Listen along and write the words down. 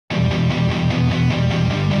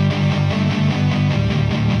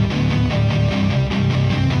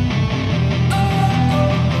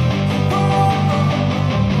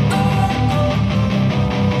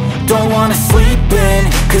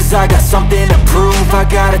cause I got something to prove. I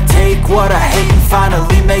gotta take what I hate and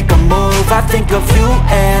finally make a move. I think of you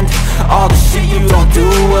and all the shit you don't do.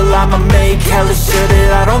 Well, I'ma make hella sure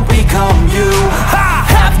that I don't become you. I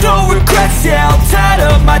have no regrets, yeah, I'll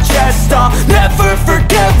tattle my chest. I'll never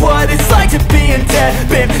forget what it's like to be in debt.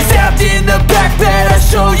 Been stabbed in the back bed, I'll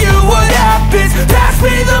show you what happens. Pass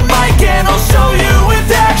me the mic and I'll show you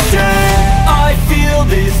with action. I feel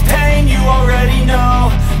this pain, you already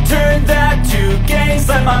know. Turn that to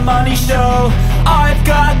gains, let my money show. I've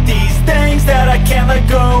got these things that I can't let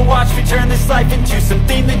go. Watch me turn this life into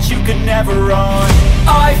something that you could never own.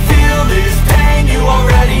 I feel this pain, you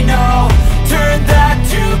already know. Turn that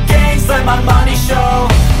to gains, let my money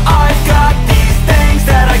show. I've got these things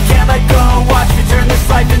that I can't let go. Watch me turn this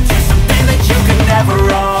life into something that you could never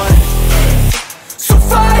own. So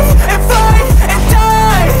fight and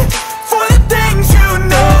die for the things you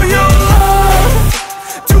know you love.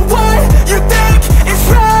 Do what you think is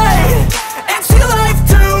right and see life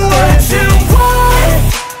do what you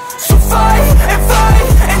want. So fight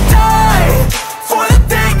and die for the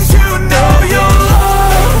things you know you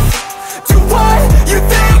love. Do what you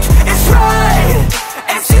think is right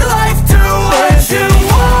and see life do what you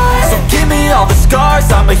want. So give me all the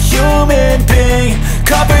scars, I'm a human being.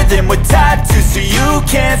 Cover them with tattoos so you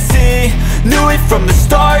can't see. Knew it from the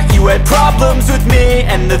start, you had problems with me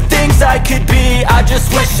and the things I could be, I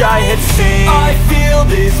just wish I had seen. I feel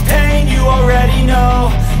this pain, you already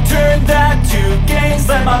know. Turn that to gains,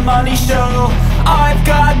 let my money show. I've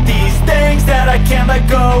got these things that I can't let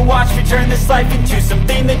go. Watch me turn this life into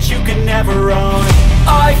something that you can never own.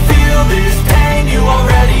 I feel this pain, you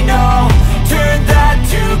already know. Turn that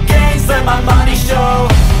to gains, let my money show.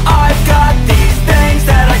 I've got these things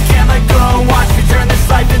that I can't let go. Watch me turn this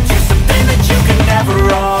life into something that you can never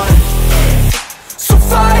own. So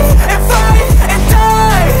fight and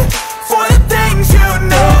die for the things you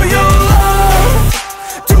know you love.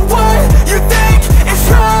 Do what you think is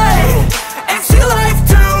right and see life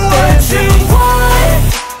do what you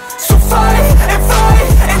want. So fight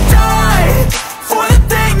and die for the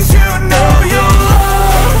things you know you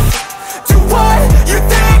love. Do what you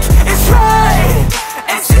think is right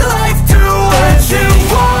and see life do what you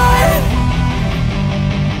want.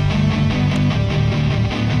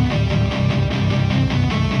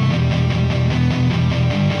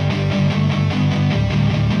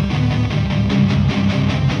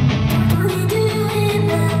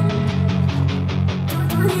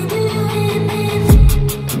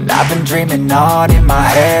 I've been dreaming on in my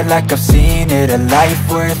head like I've seen it. A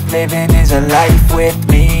life worth living is a life with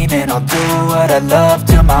meaning. I'll do what I love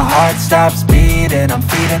till my heart stops beating. I'm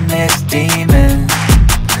feeding this demon.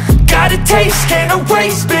 Got a taste, can't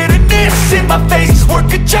erase bitterness in my face.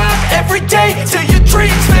 Work a job every day till your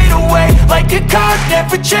dreams fade away. Like a card,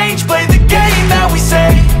 never change, play the game that we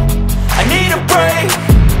say. I need a break.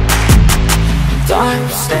 I'm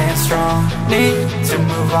staying strong, need to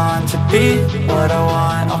move on to be what I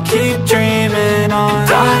want. I'll keep dreaming on.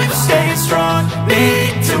 I'm staying strong,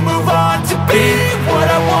 need to move on to be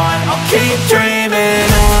what I want. I'll keep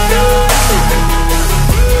dreaming on.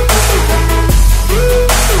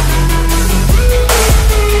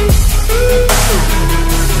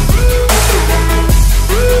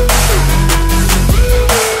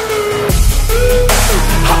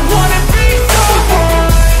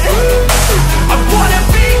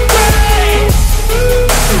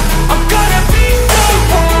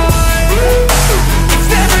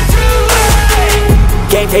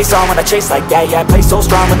 Face on when I chase like that, yeah, I play so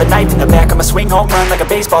strong with a knife in the back. I'ma swing home run like a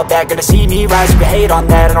baseball bat. Gonna see me rise, you can hate on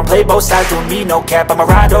that. I don't play both sides, doing me no cap. I'ma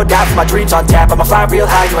ride or die for my dreams on tap. I'ma fly real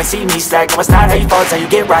high, you ain't see me slack. No, it's not how you fall, it's how you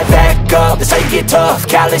get right back up. That's how you get tough,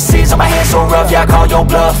 calluses on my hands so rough. Yeah, I call your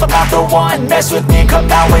bluff, I'm not the one. Mess with me and come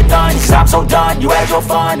out with none, cause I'm so done. You had your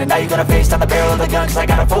fun, and now you're gonna face down the barrel of the gun. Cause I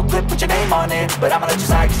got a full clip with your name on it, but I'ma let you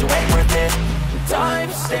slide cause you ain't worth it. Time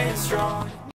staying strong.